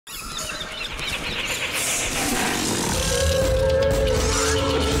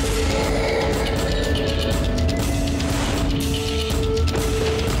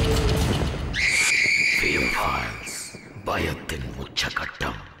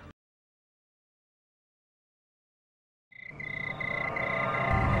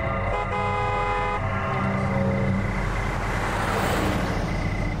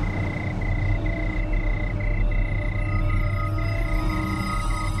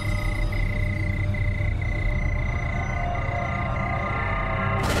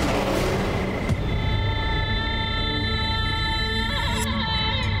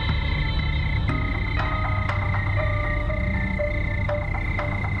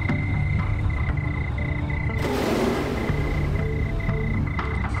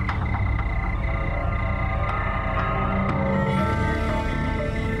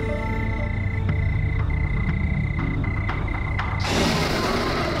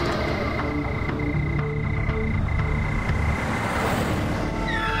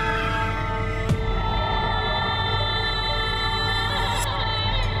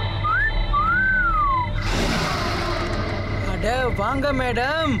வாங்க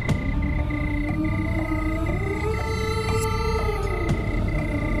மேடம்.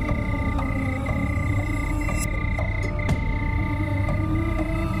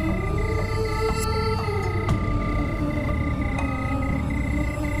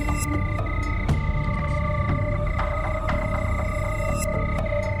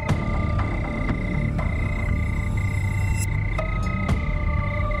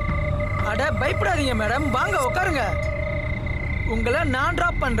 அட பயப்படாதீங்க மேடம், வாங்க உட்காருங்க. உங்களை நான்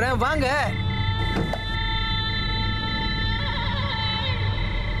டிராப் பண்றேன், வாங்க.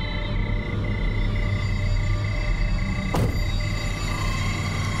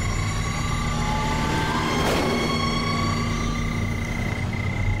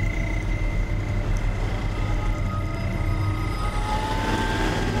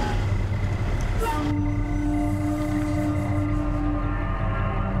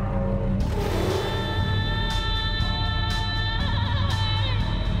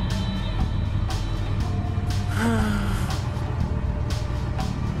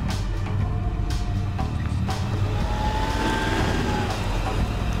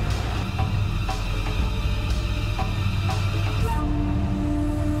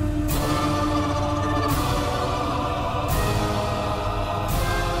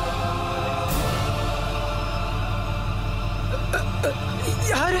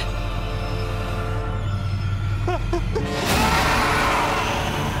 யாரு?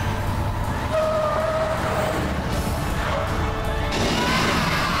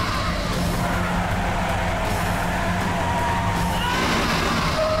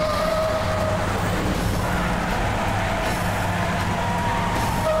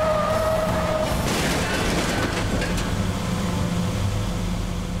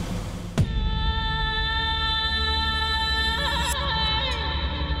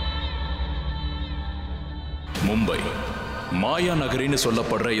 மும்பை மாயா நகரின்னு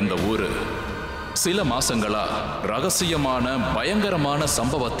சொல்லப்படுற இந்த ஊரு சில மாசங்களா ரகசியமான பயங்கரமான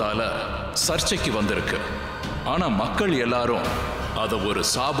சம்பவத்தால சர்ச்சைக்கு வந்திருக்கு. ஆனா மக்கள் எல்லாரும் அதை ஒரு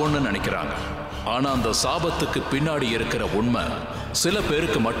சாபம்னு நினைக்கிறாங்க. ஆனா அந்த சாபத்துக்கு பின்னாடி இருக்கிற உண்மை சில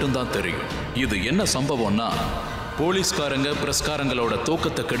பேருக்கு மட்டும்தான் தெரியும். இது என்ன சம்பவம்னா, போலீஸ்காரங்க பிரஸ்காரங்களோட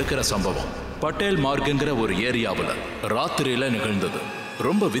தூக்கத்தை கெடுக்கிற சம்பவம் பட்டேல் மார்க்குங்கிற ஒரு ஏரியாவில் ராத்திரியில நிகழ்ந்தது.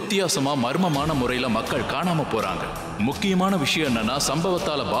 ரொம்ப வித்தியாசமா மர்மமான முறையில மக்கள் காணாம போறாங்க. முக்கியமான விஷயம் என்னன்னா,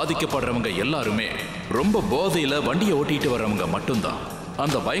 சம்பவத்தால பாதிக்கப்படுறவங்க எல்லாருமே ரொம்ப போதையில வண்டியை ஓட்டிட்டு வர்றவங்க மட்டும்தான்.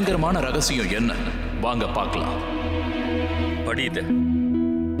 அந்த பயங்கரமான ரகசியம் என்ன, வாங்க பார்க்கலாம். படியுது.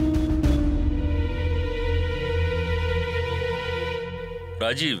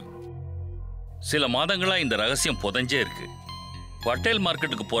 ராஜீவ், சில மாதங்களா இந்த ரகசியம் புதஞ்சே இருக்கு. பட்டேல்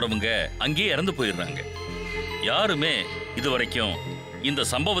மார்க்கெட்டுக்கு போறவங்க அங்கேயே இறந்து போயிடுறாங்க. யாருமே இதுவரைக்கும் இந்த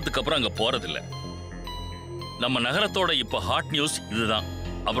சம்பவத்துக்கு அப்புறம் அங்க போறதில்ல. நம்ம நகரத்தோட இப்ப ஹாட் நியூஸ் இதுதான்.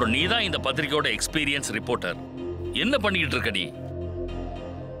 அப்புறம் நீ தான் இந்த பத்திரிகையோட எக்ஸ்பீரியன்ஸ் ரிப்போர்ட்டர். என்ன பண்ணிக்கிட்டு இருக்க நீ?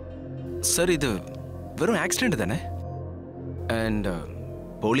 சார், இது வெறும் ஆக்சிடென்ட் தானே? அண்ட்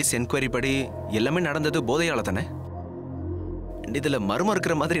போலீஸ் என்கொயரி படி எல்லாமே நடந்தது போதையால தானே? இதுல மர்மம்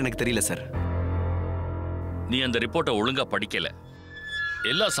இருக்கிற மாதிரி எனக்கு தெரியல சார். நீ அந்த ரிப்போர்ட்டை ஒழுங்கா படிக்கல.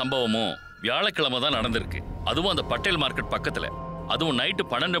 எல்லா சம்பவமும் வியாழக்கிழமை தான் நடந்திருக்கு. அதுவும் அந்த பட்டேல் மார்க்கெட் பக்கத்துல. அதுவும் நைட்டு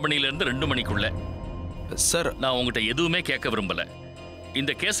 12 மணிலேருந்து 2 மணிக்குள்ள. சார், நான் உங்ககிட்ட எதுவுமே கேட்க விரும்பல.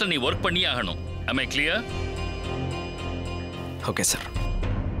 இந்த கேஸ்ல நீ ஒர்க் பண்ணி ஆகணும். Am I clear? Okay sir.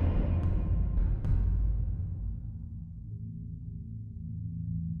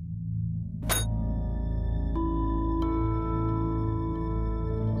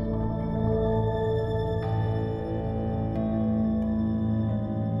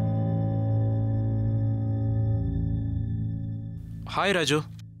 Hi Raju,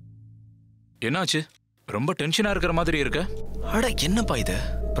 என்னாச்சு? ரொம்ப டென்ஷனா இருக்கிற மாதிரி இருக்க. அட என்னப்பா இது?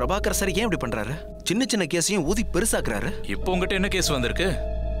 பிரபாகர் சார் ஏன் இப்படி பண்றாரு? சின்ன சின்ன கேஸையும் ஊதி பெருசாக்குறாரு. இப்போ உங்ககிட்ட என்ன கேஸ் வந்திருக்கு?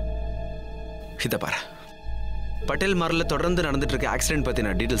 இத பாரு, பட்டேல் மார்ல தொடர்ந்து நடந்துட்டு இருக்க ஆக்சிடென்ட்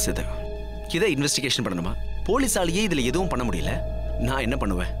பத்தின டீடைல்ஸ் இது. இதை இன்வெஸ்டிகேஷன் பண்ணணுமா? போலீஸாலேயே இதுல எதுவும் பண்ண முடியல. நான் என்ன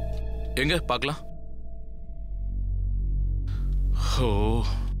பண்ணுவேன்? எங்க பார்க்கலாம். ஓ,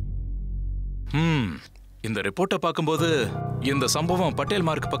 இந்த ரிப்போர்ட்டை பார்க்கும்போது இந்த சம்பவம் பட்டேல்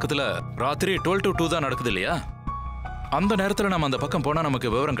மார்க் பக்கத்துல ராத்திரி 12 to 2 தான் நடக்குது இல்லையா? அந்த நேரத்துல நம்ம அந்த பக்கம் போனா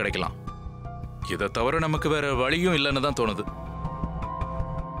நமக்கு விவரம் கிடைக்கலாம். இதை தவிர நமக்கு வேற வழியும் இல்லைன்னு தான் தோணுது.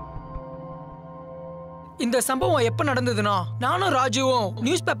 இந்த சம்பவம் எப்ப நடந்ததுன்னா, நானும் ராஜுவும்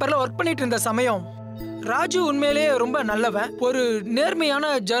நியூஸ் பேப்பர்ல ஒர்க் பண்ணிட்டு இருந்த சமயம். ராஜு உண்மையிலேயே ரொம்ப நல்லவன், ஒரு நேர்மையான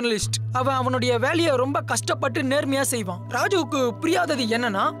ஜேர்னலிஸ்ட். அவன் அவனுடைய வேலையை ரொம்ப கஷ்டப்பட்டு நேர்மையா செய்வான். ராஜுவுக்கு புரியாதது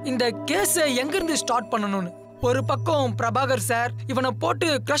என்னன்னா, இந்த கேஸை எங்கிருந்து ஸ்டார்ட் பண்ணணும்னு. ஒரு பக்கம் பிரபாகர் சார் இவனை போட்டு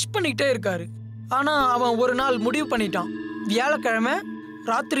கிரஷ் பண்ணிக்கிட்டே இருக்காரு. ஆனா அவன் ஒரு நாள் முடிவு பண்ணிட்டான், வியாழக்கிழமை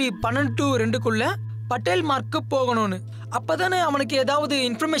ராத்திரி 12 to 2க்குள்ள பட்டேல் மார்க்கு போகணும்னு. அப்பதானே அவனுக்கு ஏதாவது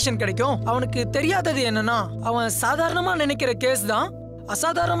இன்ஃபர்மேஷன் கிடைக்கும். அவனுக்கு தெரியாதது என்னன்னா, அவன் சாதாரணமா நினைக்கிற கேஸ் தான்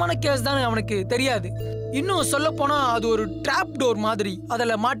அசாதாரணமான கேஸ் தான் அவனுக்கு தெரியாது. இன்னும் சொல்ல போனா அது ஒரு ட்ராப் டோர் மாதிரி,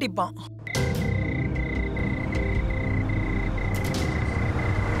 அதுல மாட்டிப்பான்.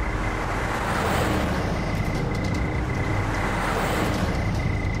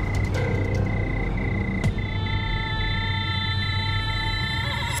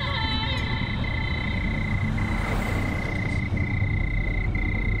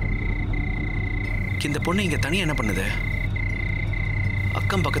 இந்த பொண்ணு இங்க தனியா என்ன பண்ணுது?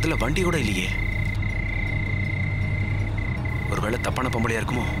 அக்கம் பக்கத்துல வண்டி கூட இல்லையே. ஒருவேளை தப்பான பொம்பளையா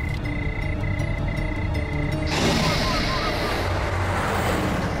இருக்குமோ?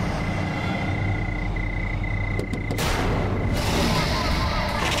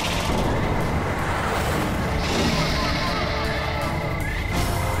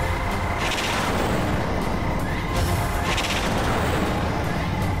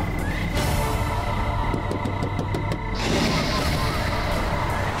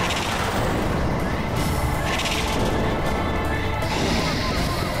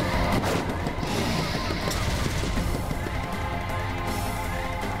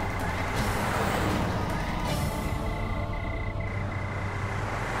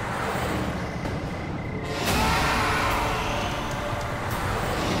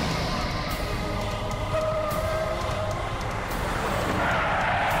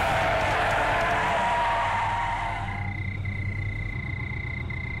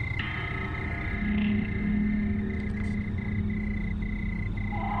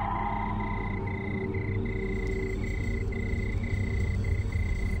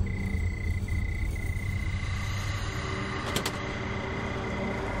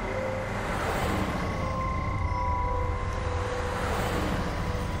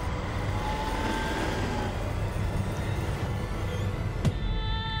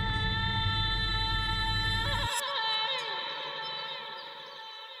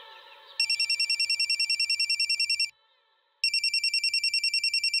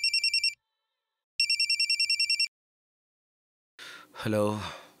 ஹலோ,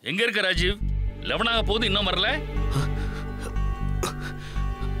 எங்க இருக்க ராஜீவ்? 11 ஆக போகுது, இன்னும் வரல?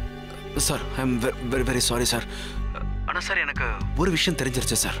 Sir, I am very very sorry sir. ஆனா சார், எனக்கு ஒரு விஷயம்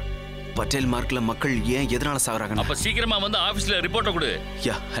தெரிஞ்சிருச்சு சார். பட்டேல் மார்க்ல மக்கள் ஏன் எதனால சாகுறாங்க? அப்ப சீக்கிரமா வந்து ஆபீஸ்ல ரிப்போர்ட் கொடு.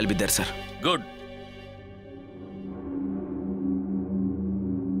 யா, I'll be there sir. Good.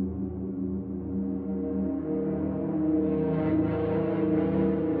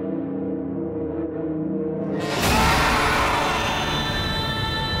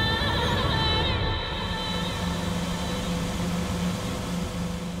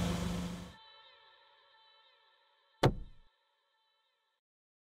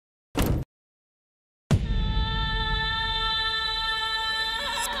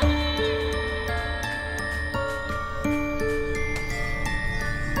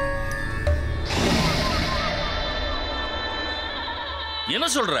 என்ன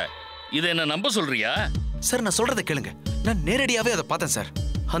சொல்ற? இதை என்ன நம்ப சொல்றியா? சார், நான் சொல்றதை கேளுங்க. நான் நேரடியாவே அதை பார்த்தேன் சார்.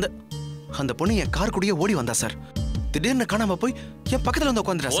 அந்த பொண்ணு என் கார் கூடயே ஓடி வந்தா சார். திடீர்னு காணாம போய் என் பக்கத்துல வந்து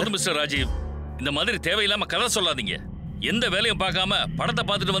உட்காந்துட்டா சார். மிஸ்டர் ராஜீவ், இந்த மாதிரி தேவையில்லாம கதை சொல்லாதீங்க. எந்த வேலையும் பார்க்காம படத்தை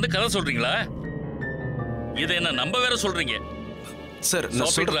பார்த்துட்டு வந்து கதை சொல்றீங்களா? இதை என்ன நம்ப வேற சொல்றீங்க? சார்,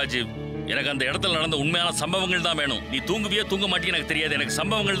 ராஜீவ், எனக்கு அந்த இடத்துல நடந்த உண்மையான சம்பவங்கள் தான் வேணும். நீ தூங்குவியே தூங்க மாட்டேன்னு எனக்கு தெரியாது. எனக்கு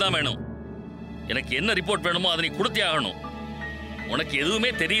சம்பவங்கள் தான் வேணும். எனக்கு என்ன ரிப்போர்ட் வேணுமோ அதை நீ கொடுத்தே ஆகணும். உனக்கு எதுவுமே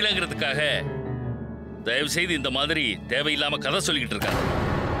தெரியலங்கிறதுக்காக தயவு செய்து இந்த மாதிரி தேவையில்லாம கதை சொல்லிக்கிட்டு இருக்க.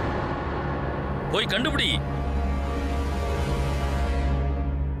 போய் கண்டுபிடி.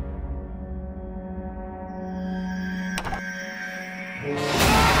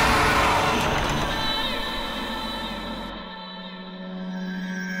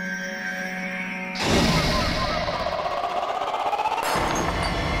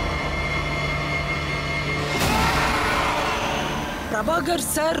 பிரபாகர்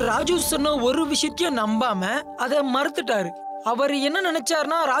சார் ராஜு சொன்ன ஒரு விஷயத்தையும் நம்பாம அதை மறுத்துட்டாரு. அவர் என்ன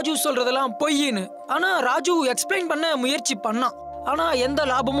நினைச்சாருன்னா, ராஜு சொல்றதெல்லாம் பொய்ன்னு. ஆனா ராஜு எக்ஸ்பிளைன் பண்ண முயற்சி பண்ணான். ஆனா எந்த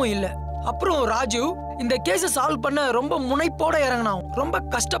லாபமும் இல்ல. அப்புறம் ராஜு இந்த கேஸை சால்வ் பண்ண ரொம்ப முனைப்போட இறங்கினான். ரொம்ப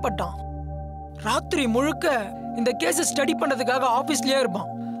கஷ்டப்பட்டான். ராத்திரி முழுக்க இந்த கேஸை ஸ்டடி பண்றதுக்காக ஆபீஸ்லயே இருப்பான்.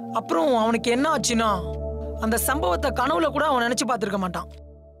 அப்புறம் அவனுக்கு என்ன ஆச்சுன்னா, அந்த சம்பவத்தை கனவுல கூட அவன் நினைச்சு பார்த்திருக்க மாட்டான்.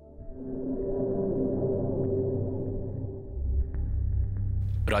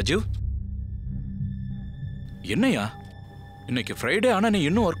 ராஜீவ், என்னையா இன்னைக்கு ஃப்ரைடே ஆனா நீ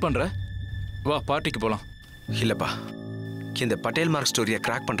இன்னும் ஒர்க் பண்ற? வா, பார்ட்டிக்கு போலாம். இல்லப்பா, இந்த பட்டேல் மார்க் ஸ்டோரியை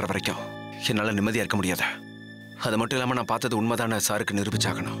கிராக் பண்ற வரைக்கும் என்னால நிம்மதியா இருக்க முடியாது. அது மட்டும் இல்லாம நான் பார்த்தது உண்மைதான சாருக்கு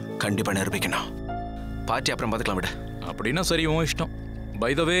நிரூபிச்சாகணும். கண்டிப்பா நிரூபிக்கணும். பார்ட்டி அப்புறம் பார்த்துக்கலாம் விட. அப்படின்னா சரி, உன் இஷ்டம்.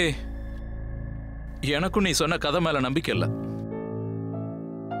 பை த வே, எனக்கும் நீ சொன்ன கதை மேல நம்பிக்கை இல்லை.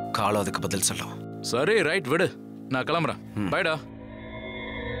 காலம் அதுக்கு பதில் சொல்லும். சரி ரைட், விடு, நான் கிளம்புறேன். பைடா.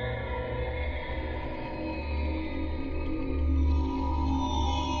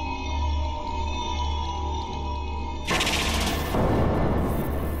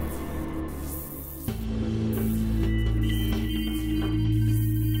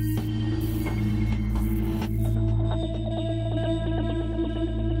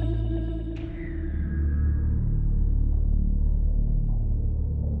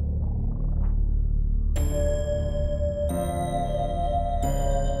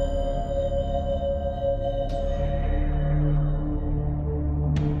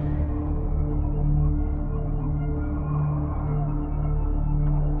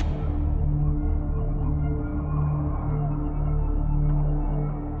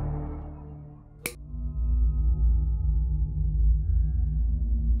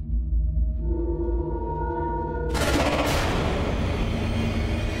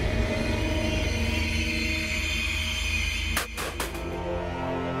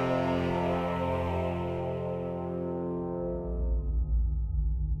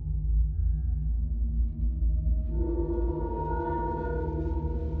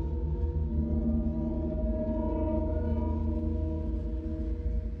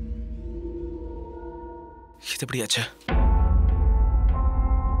 இது எப்படியாச்சு?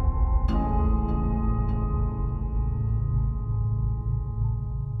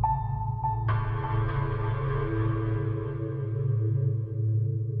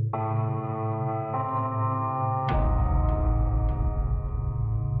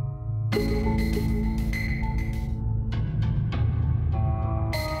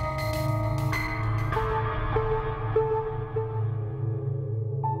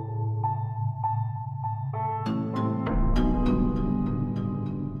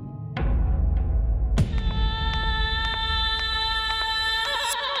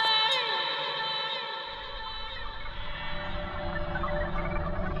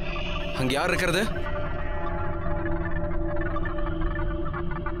 அங்க யார் இருக்கிறது?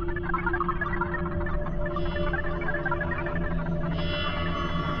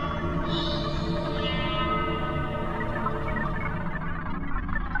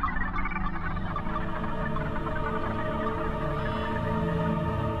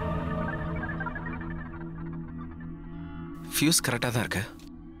 ஃபியூஸ் கரெக்டா தான் இருக்கு.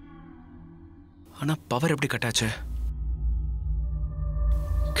 ஆனா பவர் எப்படி கட் ஆச்சு?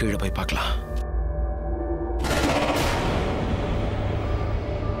 கீழே போய் பார்க்கலாம்.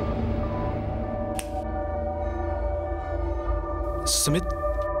 சுமித்,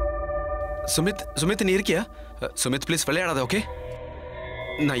 சுமித், சுமித் நீ இருக்கியா? சுமித் ப்ளீஸ் விளையாடாத, ஓகே?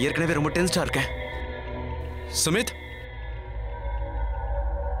 நான் ஏற்கனவே ரொம்ப டென்ஸ்டா இருக்கேன். சுமித்,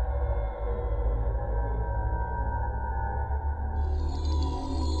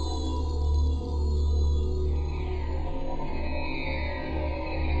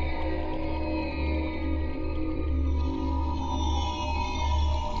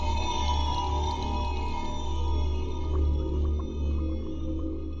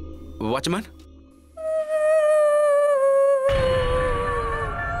 வாட்ச்மேன்,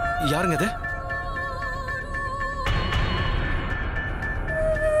 யாருங்க இது?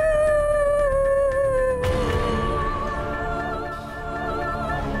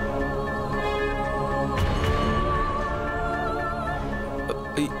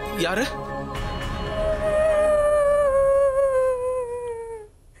 யாரு?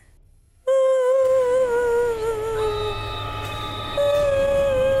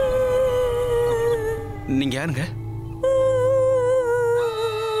 நீங்க யாருங்க?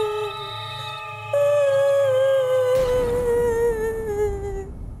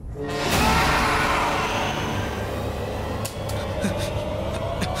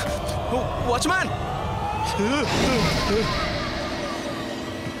 Watchman,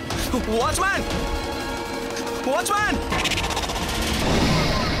 watchman, watchman,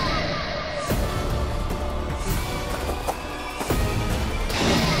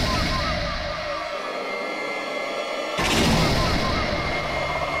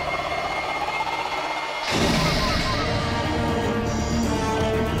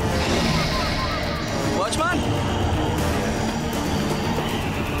 watchman,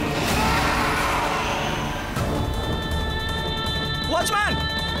 watchman,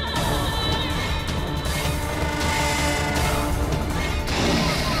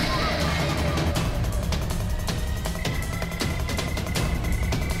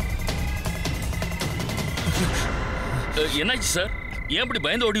 என்னாச்சு சார்? ஏன் இப்படி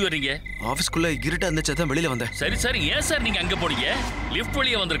பயந்து ஓடி வர்றீங்க? ஆஃபீஸ்க்குள்ள இருட்டா இருந்துச்சு, தான் வெளியில வந்தேன். சரி சார், ஏன் சார் நீங்க அங்க போனீங்க? லிஃப்ட்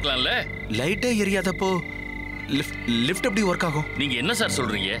வழியா வந்திருக்கலாம்ல. லைட்டே எரியாதப்போ லிஃப்ட் எப்படி ஒர்க் ஆகும்? நீங்க என்ன சார்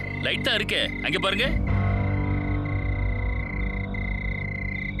சொல்றீங்க? லைட் தான் இருக்கே, அங்க பாருங்க.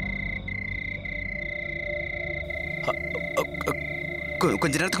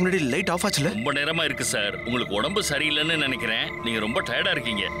 கொஞ்ச நேரத்துக்கு முன்னாடி லைட் ஆஃப் ஆச்சுல? ரொம்ப நேரமா இருக்கு சார். உங்களுக்கு உடம்பு சரியில்லைன்னு நினைக்கிறேன். நீங்க ரொம்ப டயர்டா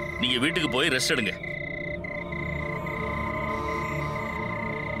இருக்கீங்க. நீங்க வீட்டுக்கு போய் ரெஸ்ட் எடுங்க.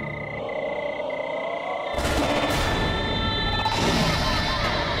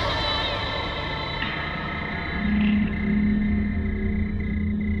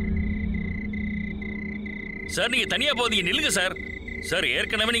 சார் நீங்க தனியா போதீங்க, நில்லுங்க சார். சார்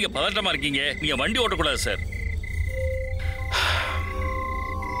ஏற்கனவே நீங்க பதட்டமா இருக்கீங்க. நீங்க வண்டி ஓட்டக்கூடாது சார்.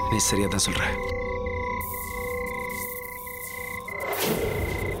 நீ சரியா தான் சொல்ற.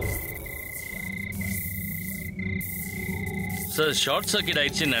 சார் ஷார்ட் சர்க்கிட்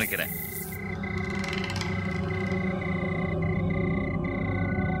ஆயிடுச்சுன்னு நினைக்கிறேன்.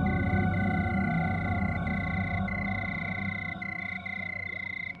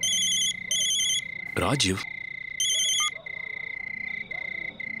 ராஜீவ்.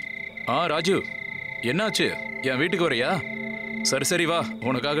 ராஜீவ், என்னாச்சு? என் வீட்டுக்கு வரையா? சரி சரி வா,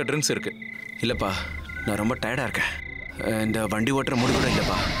 உனக்காக ட்ரிங்க்ஸ் இருக்கு. இல்லப்பா, நான் ரொம்ப டயர்டா இருக்கேன். அண்ட் வண்டி ஓட்டுற மூடு கூட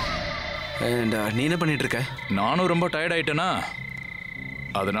இல்லப்பா. அண்ட் நீ என்ன பண்ணிட்டு இருக்க? நானும் ரொம்ப டயர்ட் ஆயிட்டேனா,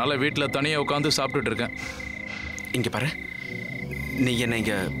 அதனால வீட்டில் தனியாக உட்காந்து சாப்பிட்டுட்டு இருக்கேன். இங்க பாரு, நீ என்னை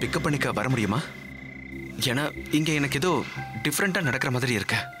இங்க பிக்கப் பண்ணிக்க வர முடியுமா? ஏன்னா இங்க எனக்கு ஏதோ டிஃப்ரெண்டா நடக்கிற மாதிரி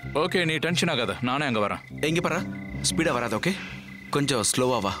இருக்க. ஓகே, நீ டென்ஷன் ஆகாத, நானே அங்கே வரேன். இங்க பாரு, ஸ்பீடா வராது. ஓகே, கொஞ்சம்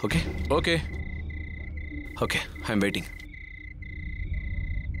ஸ்லோவா வா. Okay okay okay, I am waiting.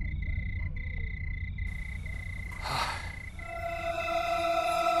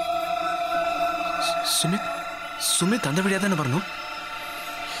 Sumit, Sumit அந்த வழியா தானே வரணும்?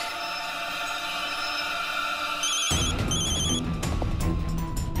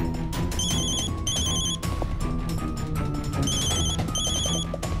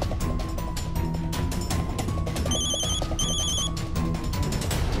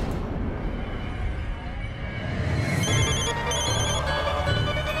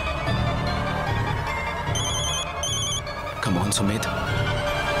 Come on, Sumit.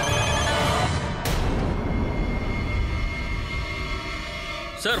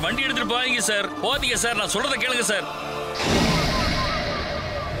 சார் வண்டி எடுத்துட்டு போவீங்க சார். போதீங்க சார், நான் சொல்றதை கேளுங்க சார்.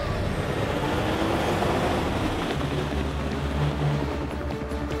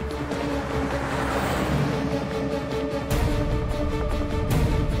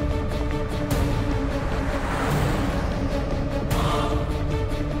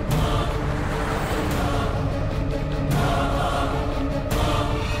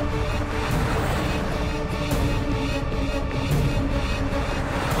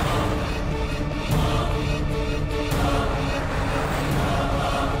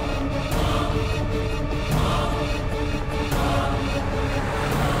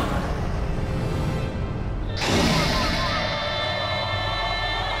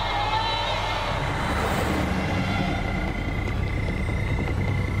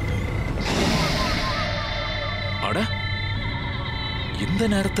 அட, இந்த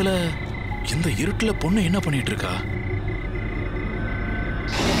நேரத்துல இந்த இருட்டுல பொண்ணு என்ன பண்ணிட்டு இருக்கா?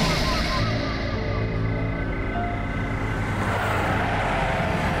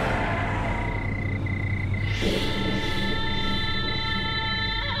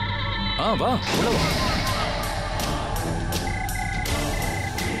 வா உள்ள வா.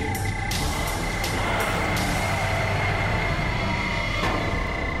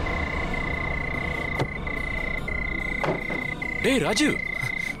 டேய் ராஜீவ்,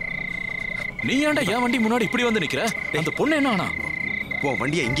 நீ ஏன்டா என் வண்டி முன்னாடி இப்படி வந்து நிக்கிற? அந்த பொண்ணு என்ன ஆனா? உன்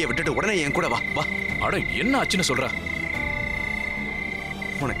வண்டியை இங்கே விட்டுட்டு உடனே என் கூட வா. வா. அட, என்ன ஆச்சுன்னு சொல்ற?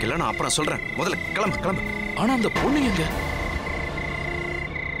 உனக்கு எல்லாம் நான் அப்புறம் சொல்றேன். முதல்ல கிளம்பு கிளம்பு. ஆனா அந்த பொண்ணு எங்க?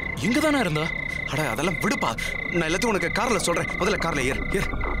 இங்கதானே இருந்தா? அட அதெல்லாம் விடுப்பா, நான் எல்லாத்தையும் உனக்கு கார்ல சொல்றேன். முதல்ல கார்ல ஏறு ஏறு.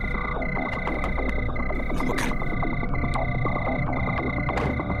 ஓகே.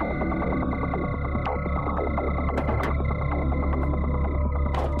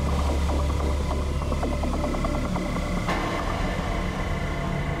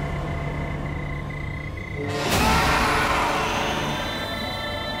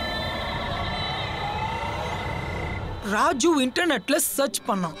 ராஜு இன்டர்நெட்ல சர்ச்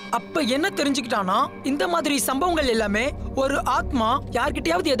பண்ணான். அப்ப என்ன தெரிஞ்சுக்கிட்டானா, இந்த மாதிரி சம்பவங்கள் எல்லாமே ஒரு ஆத்மா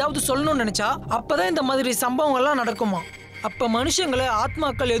யார்கிட்டயாவது ஏதாவது சொல்லணும்னு நினைச்சா அப்பதான் இந்த மாதிரி சம்பவங்கள்லாம் நடக்குமா. அப்ப மனுஷங்களை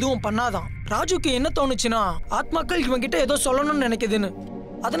ஆத்மாக்கள் எதுவும் பண்ணாதான். ராஜுக்கு என்ன தோணுச்சுன்னா, ஆத்மாக்கள் இவன் கிட்ட ஏதோ சொல்லணும்னு நினைக்குதுன்னு.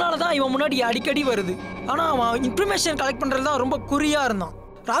 அதனால தான் இவன் முன்னாடி அடிக்கடி வருது. ஆனா அவன் இன்ஃபர்மேஷன் கலெக்ட் பண்றது தான் ரொம்ப குறியா இருந்தான்.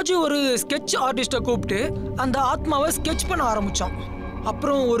 ராஜு ஒரு ஸ்கெட்ச் ஆர்டிஸ்ட்டை கூப்பிட்டு அந்த ஆத்மாவை ஸ்கெட்ச் பண்ண ஆரம்பிச்சான்.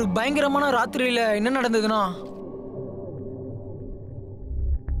 அப்புறம் ஒரு பயங்கரமான ராத்திரியில என்ன நடந்ததுன்னா,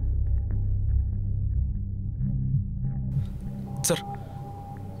 சார்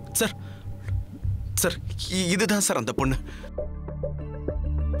சார் சார் இதுதான் சார் அந்த பொண்ணு.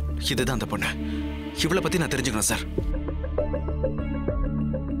 இதுதான் அந்த பொண்ணு. இவளை பத்தி நான் தெரிஞ்சுக்கணும் சார்.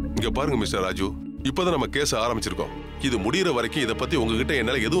 இங்க பாருங்க மிஸ்டர் ராஜு, இப்பதான் நம்ம கேஸ் ஆரம்பிச்சிருக்கோம். இது முடியற வரைக்கும் இதை பத்தி உங்ககிட்ட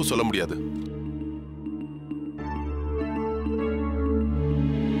என்னால எதுவும் சொல்ல முடியாது.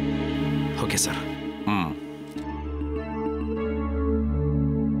 Okay sir.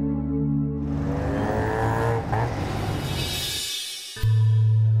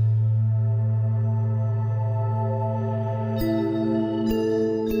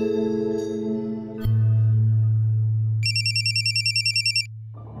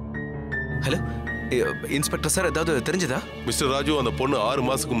 Hello inspector sir, ஏதாவது தெரிஞ்சதா? மிஸ்டர் ராஜு, அந்த பொண்ணு 6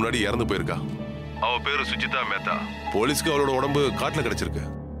 மாசத்துக்கு முன்னாடி இறந்து போயிருக்கா. அவ பேரு சுஜிதா மேத்தா. போலீஸ்க்கு அவளோட உடம்பு காட்டுல கிடைச்சிருக்கு.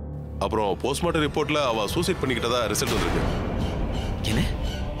 அப்புறம் போஸ்ட்மார்ட்டம் ரிப்போர்ட்ல அவ சூசைட் பண்ணிக்கிட்டதா ரிசல்ட் வந்திருக்கு. என்ன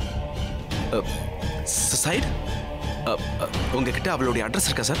சைடு? உங்ககிட்ட அவளுடைய அட்ரஸ்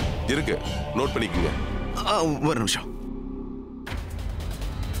இருக்கா சார்? இருக்கு, நோட் பண்ணிக்கோங்க. ஒரு நிமிஷம்.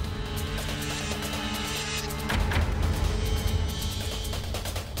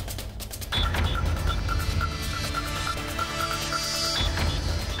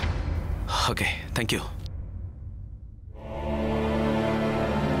 Okay, thank you.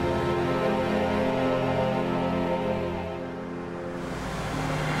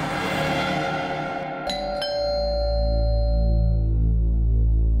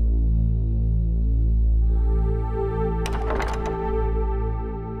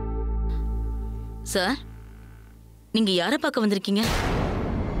 சார், நீங்க யாரை பார்க்க வந்திருக்கீங்க?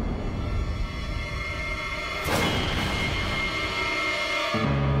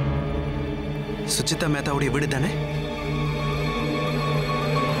 சுஜிதா மேத்தாவுடைய வீடு தானே?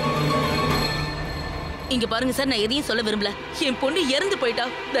 இங்க பாருங்க சார், நான் எதையும் சொல்ல விரும்பல. என் பொண்ணு இறந்து போயிட்டா.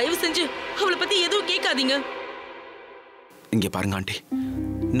 தயவு செஞ்சு அவளை பத்தி எதுவும் கேட்காதீங்க. இங்க பாருங்க ஆண்டி,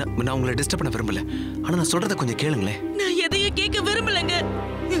 நான் உங்களை டிஸ்டர்ப் பண்ண விரும்பல. ஆனா நான் சொல்றத கொஞ்சம் கேளுங்களேன். நான் எதையும் கேட்க விரும்பலங்க.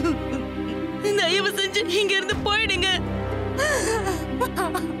 தயவு செஞ்சு இங்க இருந்து போயிடுங்க.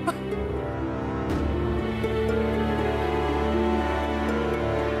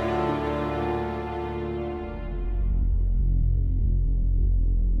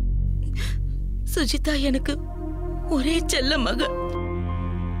 சுஜிதா எனக்கு ஒரே செல்ல மக.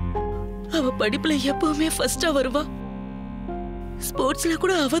 அவ படிப்புல எப்பவுமே ஃபர்ஸ்டா வருவா. ஸ்போர்ட்ஸ்ல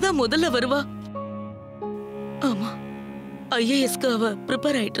கூட அவதான் முதல்ல வருவா. ஆமா, ஐஏஎஸ்க்கு அவ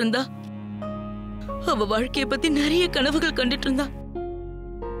ப்ரிப்பேர் ஆயிட்டு இருந்தா. அவ வாழ்க்கைய பத்தி நிறைய கனவுகள் கண்டுட்டு இருந்தா.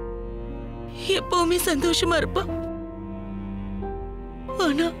 எப்பவுமே சந்தோஷமா இருப்பா.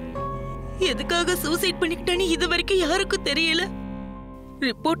 ஆனா எதுக்காக சூசைட் பண்ணிக்கிட்டான்னு இது வரைக்கும் யாருக்கும் தெரியல.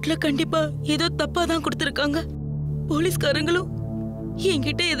 ரிப்போர்ட்ல கண்டிப்பா ஏதோ தப்பா தான் கொடுத்திருக்காங்க. போலீஸ்காரங்களும்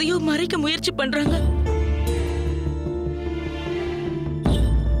என்கிட்ட எதையோ மறைக்க முயற்சி பண்றாங்க.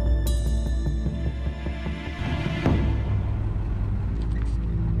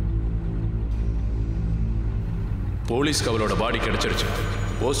 போலீஸ்க்கு அவளோட பாடி கிடைச்சிருச்சு.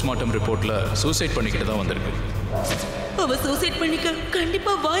 போஸ்ட்மார்ட்டம் ரிப்போர்ட்ல சூசைட் பண்ணிக்கிட்டு தான் வந்திருக்கு. அவ சூசைட் பண்ணிக்க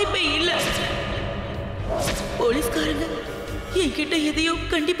கண்டிப்பா வாய்ப்பே இல்ல. போலீஸ்காரங்க என்கிட்ட எதையோ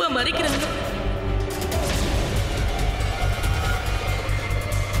கண்டிப்பா மறைக்கிறாங்க.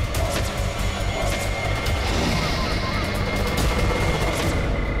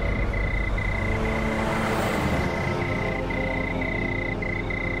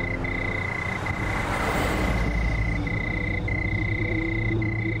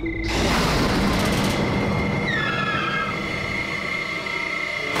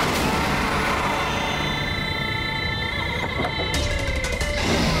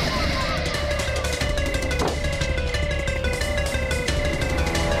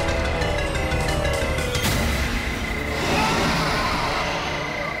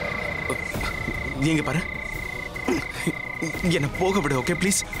 நீங்க பாரு, என்ன போக விடு. Okay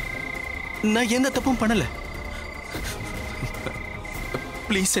please. நான் எந்த தப்பும் பண்ணல.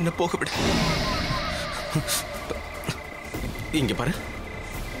 ப்ளீஸ் என்ன போக விடு. இங்க பாரு,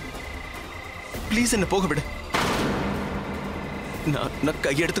 ப்ளீஸ் என்ன போக விடு. நான்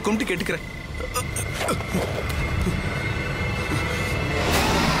கையெடுத்து கும்பிட்டு கேட்டுக்கிறேன்.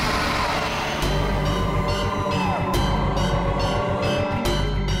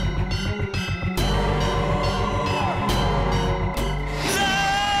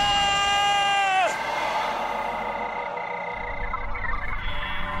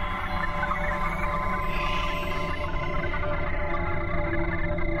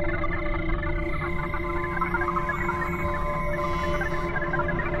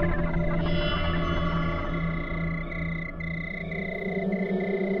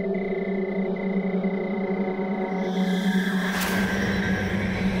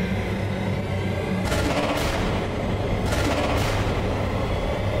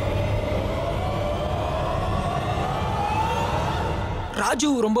 ராஜு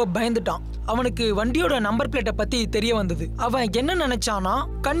ரொம்ப பயந்துட்டான். அவனுக்கு வண்டியோட நம்பர் பிளேட்டை பத்தி தெரிய வந்தது. அவன் என்ன நினைச்சானா,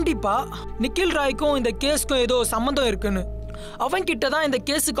 கண்டிப்பா நிக்கில் ராய்க்கும் இந்த கேஸ்க்கும் ஏதோ சம்மந்தம் இருக்குன்னு. அவன் கிட்ட தான் இந்த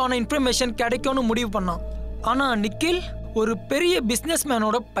கேஸுக்கான இன்ஃபர்மேஷன் கிடைக்கும்னு முடிவு பண்ணான். ஆனா நிக்கில் ஒரு பெரிய பிசினஸ்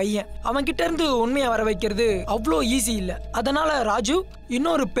மேனோட பையன். அவன் கிட்ட இருந்து உண்மையை வர வைக்கிறது அவ்வளோ ஈஸி இல்லை. அதனால ராஜு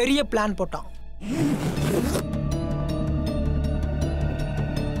இன்னொரு பெரிய பிளான் போட்டான்.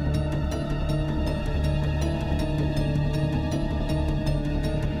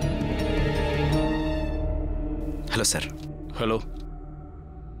 Hello sir. Hello.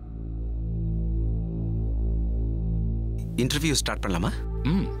 Interview start பண்ணலாமா?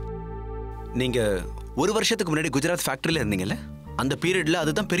 நீங்க ஒரு வருஷத்துக்கு முன்னாடி குஜராத் ஃபேக்டரியில இருந்தீங்கல்ல, அந்த பீரியட்ல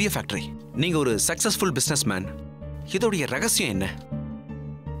அதுதான் பெரிய ஃபேக்டரி. நீங்க ஒரு சக்சஸ்ஃபுல் பிசினஸ் மேன். இதோடைய ரகசியம் என்ன?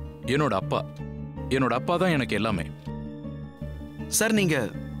 என்னோட அப்பா தான் எனக்கு எல்லாமே. சார், நீங்க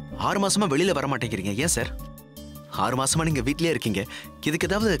 6 மாசமா வெளியில வர மாட்டேங்கிறீங்க. ஏன் சார்? 6 மாசமா நீங்க வீட்லயே இருக்கீங்க. இதுக்கு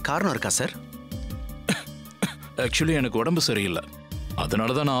ஏதாவது காரணம் இருக்கா சார்? ஆக்சுவலி எனக்கு உடம்பு சரியில்லை,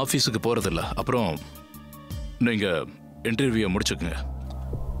 அதனால தான் நான் ஆஃபீஸுக்கு போறதில்ல. அப்புறம் நீங்க இன்டர்வியூ முடிச்சுக்குங்க,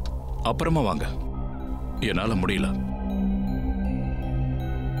 அப்புறமா வாங்க. என்னால முடியல.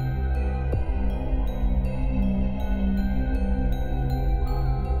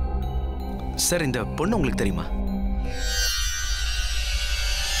 சார், இந்த பொண்ணு உங்களுக்கு தெரியுமா?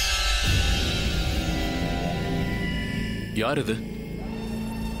 யார் இது?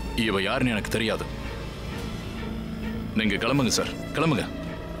 இவ யாருன்னு எனக்கு தெரியாது. நீங்க கிளம்புங்க சார், கிளம்புங்க.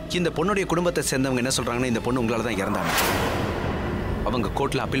 இந்த பொண்ணுடைய குடும்பத்தை சேர்ந்தவங்க என்ன சொல்றாங்கன்னா, இந்த பொண்ணு உங்களால தான் இறந்தாங்க. அவங்க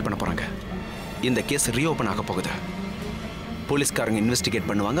கோர்ட்ல அப்பீல் பண்ண போறாங்க. இந்த கேஸ் ரீஓபன் ஆக போகுது. போலீஸ்காரங்க இன்வெஸ்டிகேட்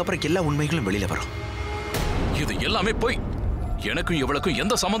பண்ணுவாங்க. அப்புறம் எல்லா உண்மைகளும் வெளியில வரும். இது எல்லாமே போய் எனக்கும் இவளுக்கும்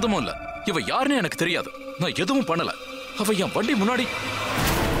எந்த சம்பந்தமும் இல்ல. இவ யாருன்னு எனக்கு தெரியாது. நான் எதுவும் பண்ணல. அவ என் வண்டி முன்னாடி.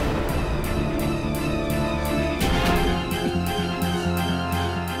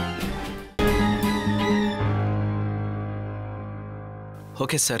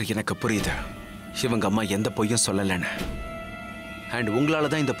 ஓகே சார், எனக்கு புரியுது. இவங்க அம்மா எந்த பொய்யும் சொல்லலைன்னு. அண்ட் உங்களால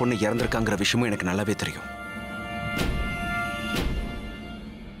தான் இந்த பொண்ணு இறந்திருக்காங்கிற விஷயமும் எனக்கு நல்லாவே தெரியும்.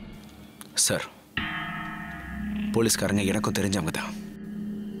 சார், போலீஸ்காரங்க எனக்கும் தெரிஞ்சவங்க தான்.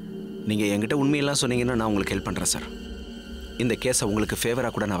 நீங்க என்கிட்ட உண்மையெல்லாம் சொன்னீங்கன்னா நான் உங்களுக்கு ஹெல்ப் பண்றேன் சார். இந்த கேஸை உங்களுக்கு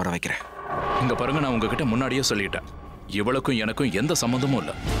ஃபேவரா கூட நான் வர வைக்கிறேன். இங்க பாருங்க, நான் உங்ககிட்ட முன்னாடியே சொல்லிட்டேன், இவளுக்கும் எனக்கும் எந்த சம்பந்தமும்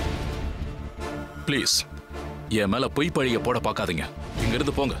இல்லை. ப்ளீஸ் என் மேல பொய் பழிய போட பார்க்காதீங்க.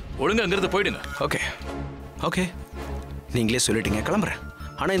 இங்கிருந்து போங்க, ஒழுங்கா இங்கிருந்து போயிடுங்க. ஓகே ஓகே, நீங்களே சொல்லிட்டீங்க, கிளம்புறேன்.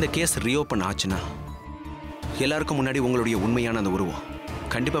 ஆனா இந்த கேஸ் ரீஓபன் ஆச்சுன்னா எல்லாருக்கும் முன்னாடி உங்களுடைய உண்மையான அந்த உருவம்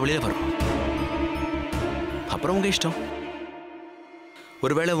கண்டிப்பா வெளியில வரும். அப்புறம் உங்க இஷ்டம்.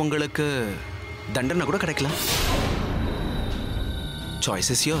 ஒருவேளை உங்களுக்கு தண்டனை கூட கிடைக்கலாம்.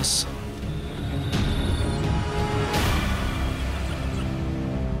 Choice is yours.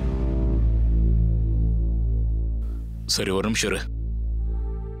 சரி, ஒரு நிமிஷம் இரு.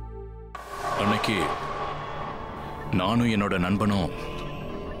 அன்னைக்கு நானும் என்னோட நண்பனும்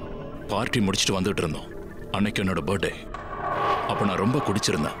பார்ட்டி முடிச்சுட்டு வந்துட்டு இருந்தோம். அன்னைக்கு என்னோட பர்த்டே. அப்ப நான் ரொம்ப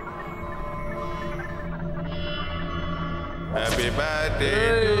குடிச்சிருந்தேன். Happy birthday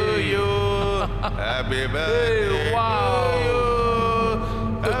to you. Happy birthday to you.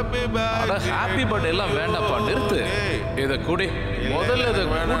 Happy birthday. Happy birthday எல்லாம் வேண்டாப்பா, நிறுத்து. இத குடி. முதல்ல இத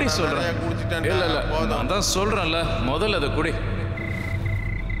குடி சொல்றேன். இல்ல இல்ல, நான் தான் சொல்றேன்ல, முதல்ல இத குடி.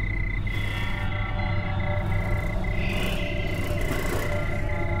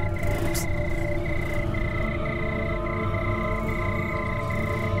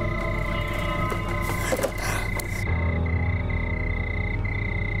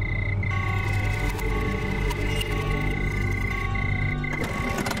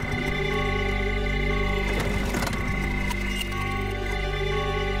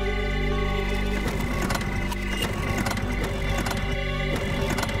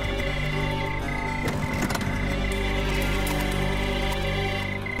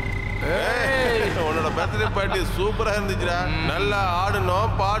 பர்த்டே பார்ட்டி சூப்பரா இருந்துச்சுடா. நல்லா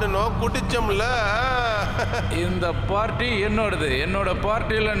ஆடணும், பாடணும், குடிச்சோம்ல. இந்த பார்ட்டி என்னோடது. என்னோட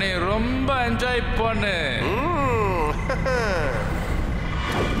பார்ட்டியில நீ ரொம்ப என்ஜாய் பண்ணு.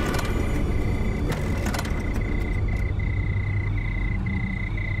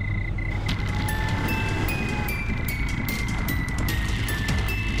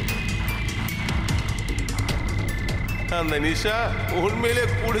 அந்த நிஷா உண்மையிலே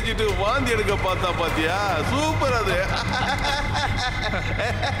குடிச்சிட்டு வாந்தி எடுக்க பார்த்தா பாத்தியா? சூப்பர் அது.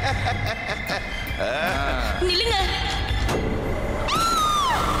 நில்லுங்க.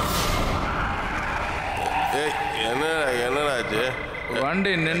 என்னடாச்சு?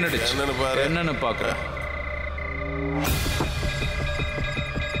 வண்டி நின்னுடுச்சு. என்னன்னு பாரு. என்னன்னு பாக்குறேன்.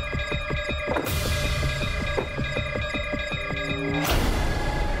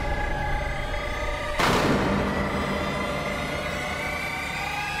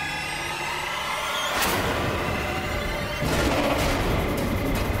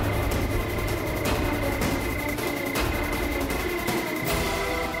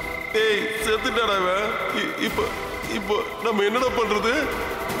 ஏய் செத்துட்டாடா அவன். இப்போ இப்போ நம்ம என்னடா பண்றது?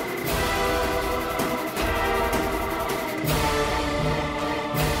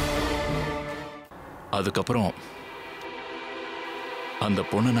 அதுக்கப்புறம் அந்த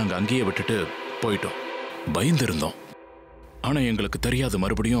பொண்ணை நாங்க அங்கேயே விட்டுட்டு போயிட்டோம். பயந்திருந்தோம். ஆனா எங்களுக்கு தெரியாது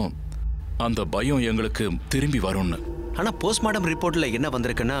மறுபடியும் அந்த பயம் எங்களுக்கு திரும்பி வரும்னு. ஆனா போஸ்ட்மார்டம் ரிப்போர்ட்ல என்ன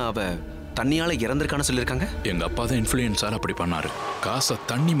வந்திருக்குன்னா அவ தண்ணியால இறந்திருக்கான்னு சொல்லியிருக்காங்க. எங்க அப்பா தான் இன்ஃப்ளூயன்ஸால அப்படி பண்ணாரு. காசை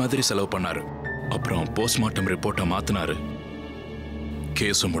தண்ணி மாதிரி செலவு பண்ணாரு. அப்புறம் போஸ்ட்மார்ட்டம் ரிப்போர்ட்டை மாத்தினாரு.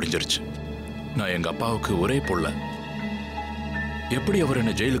 கேஸும் முடிஞ்சிருச்சு. நான் எங்க அப்பாவுக்கு ஒரே புள்ள. எப்படி அவர்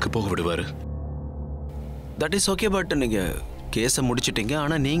என்ன ஜெயிலுக்கு போக விடுவாரு? That is okay. பட் நீங்க கேஸை முடிச்சிட்டீங்க.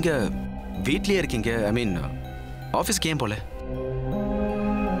 ஆனா நீங்க வீட்லயே இருக்கீங்க. ஐ மீன் ஆஃபீஸ்க்கு ஏன் போல?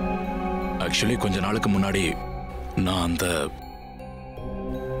 ஆக்சுவலி கொஞ்ச நாளுக்கு முன்னாடி நான்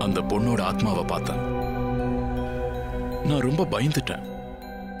அந்த பொண்ணோட ஆத்மாவை பார்த்தேன். நான் ரொம்ப பயந்துட்டேன்.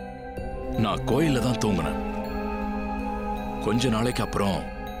 நான் கோயில்ல தான் தூங்கினேன். கொஞ்ச நாளைக்கு அப்புறம்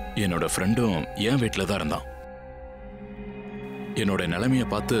என்னோட ஃப்ரெண்டும் என் வீட்டில் தான் இருந்தான். என்னோட நிலைமையை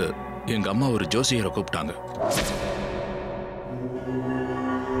பார்த்து எங்க அம்மா ஒரு ஜோசியரை கூப்பிட்டாங்க.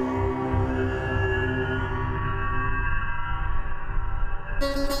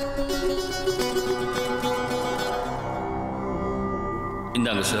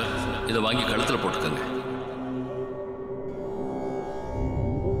 இந்தாங்க சார், இதை வாங்கி கழுத்துல போட்டுக்கோங்க.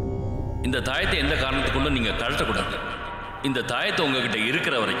 இந்த தாயத்தை எந்த காரணத்துக்கு கொண்டும் நீங்க கழட்டக்கூடாது. இந்த தாயத்தை உங்ககிட்ட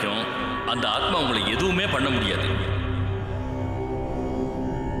இருக்கிற வரைக்கும் அந்த ஆத்மா உங்களை எதுவுமே பண்ண முடியாது.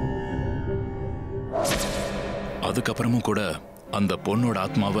 அதுக்கப்புறமும் கூட அந்த பொண்ணோட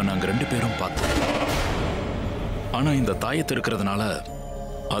ஆத்மாவை நாங்க 2 பேரும் பார்த்தோம். ஆனா இந்த தாயத்து இருக்கிறதுனால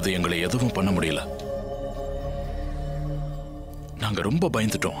அது எங்களை எதுவும் பண்ண முடியல. நாங்க ரொம்ப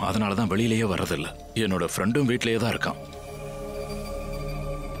பயந்துட்டோம். அதனாலதான் வெளியிலேயே வர்றதில்ல. என்னோட ஃப்ரெண்டும் வீட்டிலேயே தான் இருக்கான்.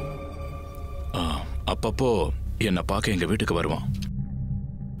 அப்பப்போ என்னை பார்க்க எங்க வீட்டுக்கு வருவான்.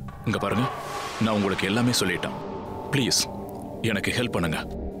 இங்க பாருங்க, நான் உங்களுக்கு எல்லாமே சொல்லிட்டேன். ப்ளீஸ் எனக்கு ஹெல்ப் பண்ணுங்க.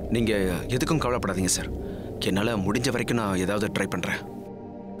 நீங்க எதுக்கும் கவலைப்படாதீங்க சார். என்னால முடிஞ்ச வரைக்கும் நான் ஏதாவது ட்ரை பண்றேன்.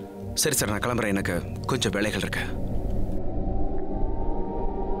 சரி சார், நான் கிளம்புறேன். எனக்கு கொஞ்சம் வேலைகள் இருக்கு.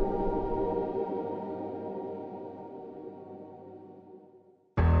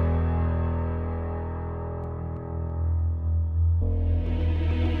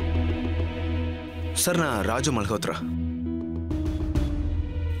 சார், நான் ராஜு மல்ஹோத்ரா.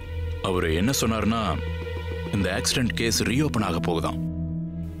 அவரு என்ன சொன்னார்னா, இந்த ஆக்சிடென்ட் கேஸ் ரீஓபன் ஆக போகுதாம்.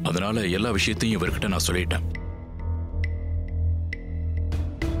 அதனால எல்லா விஷயத்தையும் இவர்கிட்ட நான் சொல்லிட்டேன்.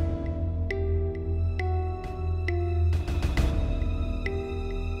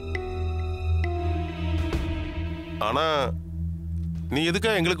 ஆனா நீ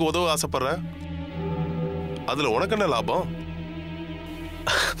எதுக்கா எங்களுக்கு உதவ ஆசைப்படுற? அதுல உனக்கு என்ன லாபம்?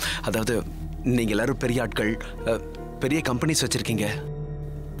 அதாவது நீங்க எல்லாரும் பெரிய ஆட்கள், பெரிய கம்பெனிஸ் வச்சிருக்கீங்க.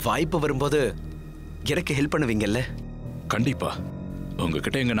 வாய்ப்பு வரும்போது எனக்கு ஹெல்ப் பண்ணுவீங்கல்ல? கண்டிப்பா.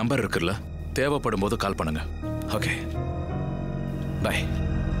 உங்ககிட்ட எங்க நம்பர் இருக்குல்ல, தேவைப்படும் போது கால் பண்ணுங்க. Okay, by.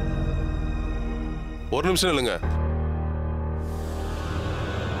 ஒரு நிமிஷம் இல்லைங்க.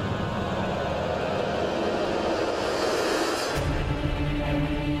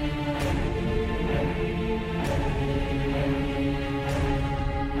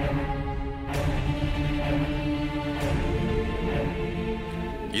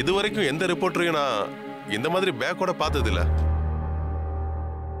 இது வரைக்கும் எந்த ரிப்போர்ட்டரையும் நான் இந்த மாதிரி பேக்கோட பார்த்தது இல்ல.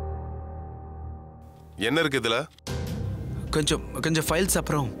 என்ன இருக்கு இதுல? கொஞ்சம் ஃபைல்ஸ்,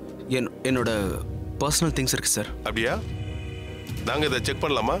 அப்புறம் என்னோட பர்சனல் திங்ஸ் இருக்கு சார். அப்படியா? நாங்க இதை செக்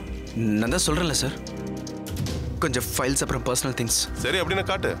பண்ணலாமா? நான் தான் சொல்றேன்ல சார், கொஞ்சம் ஃபைல்ஸ் அப்புறம் பர்சனல் திங்ஸ். சரி, அப்படின்னா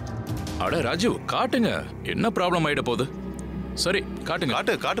காட்டு. அட ராஜு, காட்டுங்க. என்ன ப்ராப்ளம் ஆயிட போகுது? சரி, காட்டுங்க.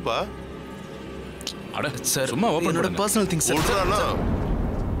 காட்டுப்பா. அட சார், சும்மா ஓபன் என்னோட பண்ணுங்க. பர்சனல் திங்ஸ் நான்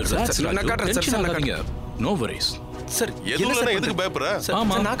காட்டுறேன் சார். சார், காட்டுங்க. No worries. சார், எதுவும் எதுக்கு பயப்படுற?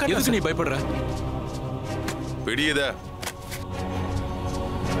 ஆமா, எதுக்கு நீ பயப்படுற? பெரியதா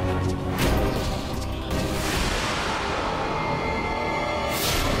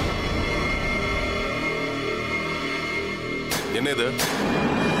என்ன இது?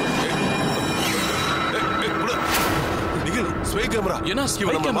 Spy camera. என்ன ஸ்பை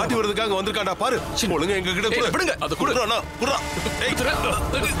கேமரா? மாட்டி வரதுக்காக வந்திருக்காடா பாரு. ஒழுங்கா எங்க கிட்ட கூட விடுங்க. அது குடுறா அண்ணா, குடுறா. ஏய்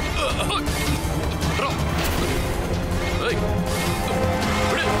ஏய்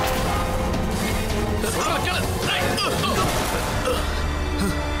விடு. சொல்றா கேளு.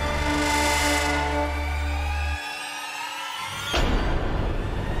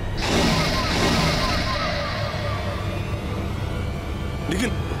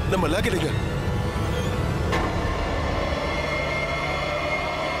 நிகில், நம்ம லாக்கெட்டுங்க.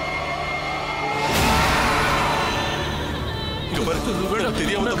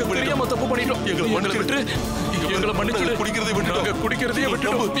 தெரியாம தப்பு பண்ணிட்டோம். எங்களை விட்டு எங்களை மன்னிச்சிடு. குடிக்கிறதையே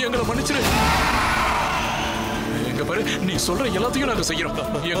விட்டுட்டோம். எங்களை மன்னிச்சிடு. எங்க பாரு, நீ சொல்ற எல்லாத்தையும் நாங்க செய்யறோம்.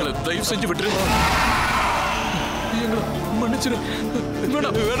 எங்களை தயவு செஞ்சு விட்டுரு. எங்களை மன்னிச்சிடு.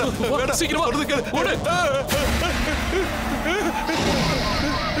 வேணாம் வேணாம், சீக்கிரமா ஓடு.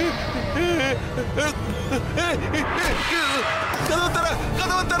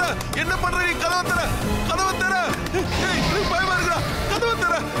 கதவை தர. என்ன பண்ற நீ? கதவை தர. பயமா இருக்கா? கதவை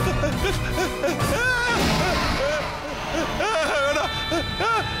தர.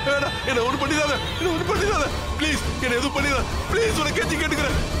 என்ன ஒண்ணு பண்ணிடாத ப்ளீஸ். என்ன எதுவும் பண்ணிடாத ப்ளீஸ். உனக்கு கெஞ்சி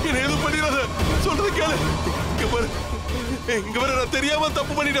கேட்டுக்கிறேன். என்ன எதுவும் பண்ணிடாத. சொல்றது கேளு. இங்க பாரு, நான் தெரியாம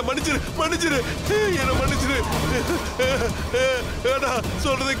தப்பு பண்ணிட்டேன். மன்னிச்சிரு. என்ன மன்னிச்சிரு.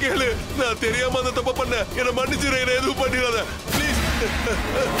 சொல்றது கேளு. நான் தெரியாம அந்த தப்பு பண்ணேன். என்ன மன்னிச்சிரு. என்ன எதுவும் பண்ணிடாத ப்ளீஸ்.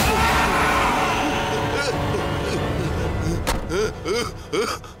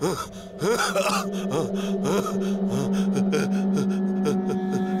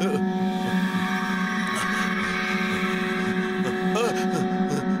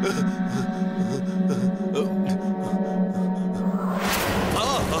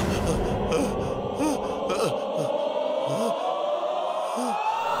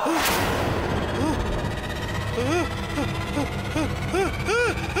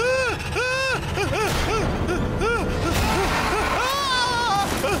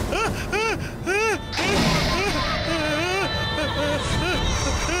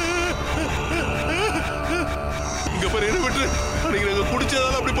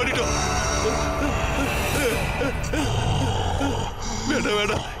 குடிச்சதால அப்படி பண்ணிட்டோம்.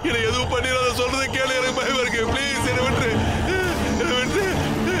 வேண்டாம், என்ன எதுவும் பண்ணிடாத. சொல்றதை கேளு. எனக்கு பயமா இருக்கு. ப்ளீஸ் என்ன விட்டு.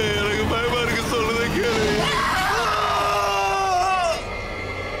 எனக்கு பயமா இருக்கு. சொல்றதை கேளு.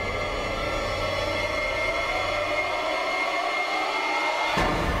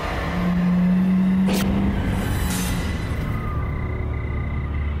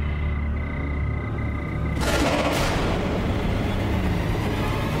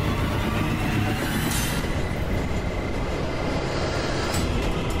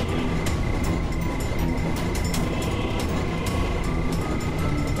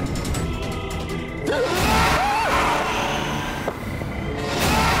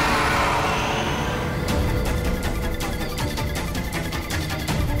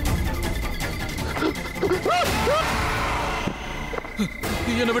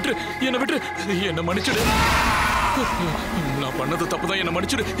 என்ன விட்டு என்ன மன்னிச்சிடு. நான் பண்ணது தப்புதான். என்ன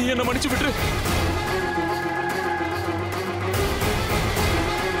மன்னிச்சிடு. என்ன மன்னிச்சு விட்டுரு.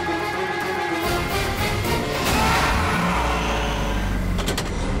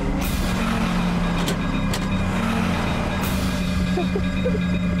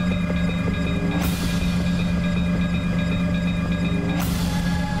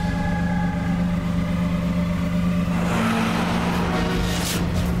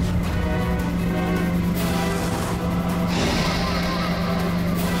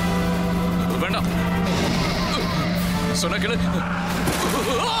 சொன்ன கேளு.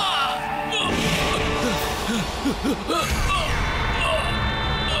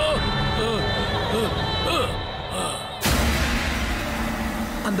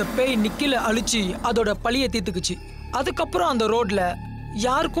 அந்த பேய் நிக்கில அழிச்சு அதோட பழிய தீர்த்துக்குச்சு. அதுக்கப்புறம் அந்த ரோட்ல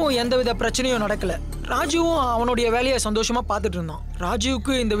யாருக்கும் எந்தவித பிரச்சனையும் நடக்கல. ராஜுவும் அவனுடைய வேலையை சந்தோஷமா பார்த்துட்டு இருந்தான்.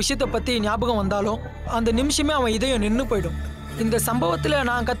 ராஜுவுக்கு இந்த விஷயத்தை பத்தி ஞாபகம் வந்தாலும் அந்த நிமிஷமே அவன் இதயம் நின்று போயிடும். இந்த சம்பவத்துல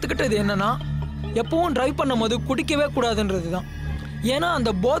நான் கத்துக்கிட்டது என்னன்னா, எப்பவும் டிரைவ் பண்ணும்போது குடிக்கவே கூடாதுன்றது தான். ஏன்னா அந்த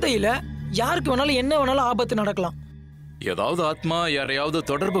போதையில யாருக்கு வேணாலும் என்ன வேணாலும் ஆபத்து நடக்கலாம். ஏதாவது ஆத்மா யாரையாவது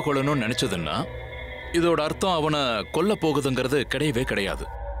தொடர்பு கொள்ளணும்னு நினைச்சதுன்னா இதோட அர்த்தம் அவனை கொல்ல போகுதுங்கிறது கிடையவே கிடையாது.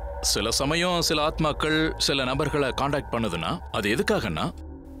 சில சமயம் சில ஆத்மாக்கள் சில நபர்களை காண்டாக்ட் பண்ணுதுன்னா அது எதுக்காகன்னா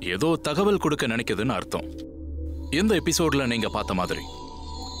ஏதோ தகவல் கொடுக்க நினைக்குதுன்னு அர்த்தம். இந்த எபிசோட்ல நீங்க பார்த்த மாதிரி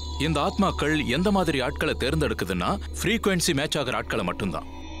இந்த ஆத்மாக்கள் எந்த மாதிரி ஆட்களை தேர்ந்தெடுக்குதுன்னா ஃப்ரீக்வன்சி மேட்ச் ஆகிற ஆட்களை மட்டும்தான்.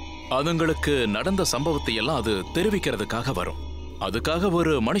 அதுங்களுக்கு நடந்த சம்பவத்தை எல்லாம் அது தெரிவிக்கிறதுக்காக வரும். அதுக்காக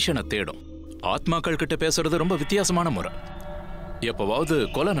ஒரு மனுஷனை தேடும். ஆத்மாக்கள் கிட்ட பேசுறது ரொம்ப வித்தியாசமான முறை. எப்பவாவது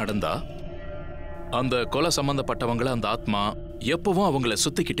கொலை நடந்தா அந்த கொலை சம்பந்தப்பட்டவங்களை அந்த ஆத்மா எப்பவும் அவங்கள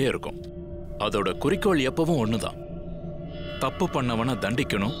சுத்திக்கிட்டே இருக்கும். அதோட குறிக்கோள் எப்பவும் ஒண்ணுதான், தப்பு பண்ணவனை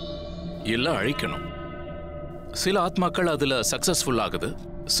தண்டிக்கணும் இல்ல அழிக்கணும். சில ஆத்மாக்கள் அதுல சக்சஸ்ஃபுல் ஆகுது,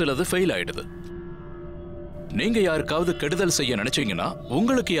 சிலது ஃபெயில் ஆயிடுது. நீங்க யாருக்காவது கெடுதல் செய்ய நினைச்சீங்கன்னா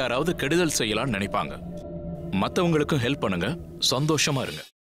உங்களுக்கு யாராவது கெடுதல் செய்யலாம்னு நினைப்பாங்க. மற்றவங்களுக்கும் ஹெல்ப் பண்ணுங்க, சந்தோஷமா இருங்க.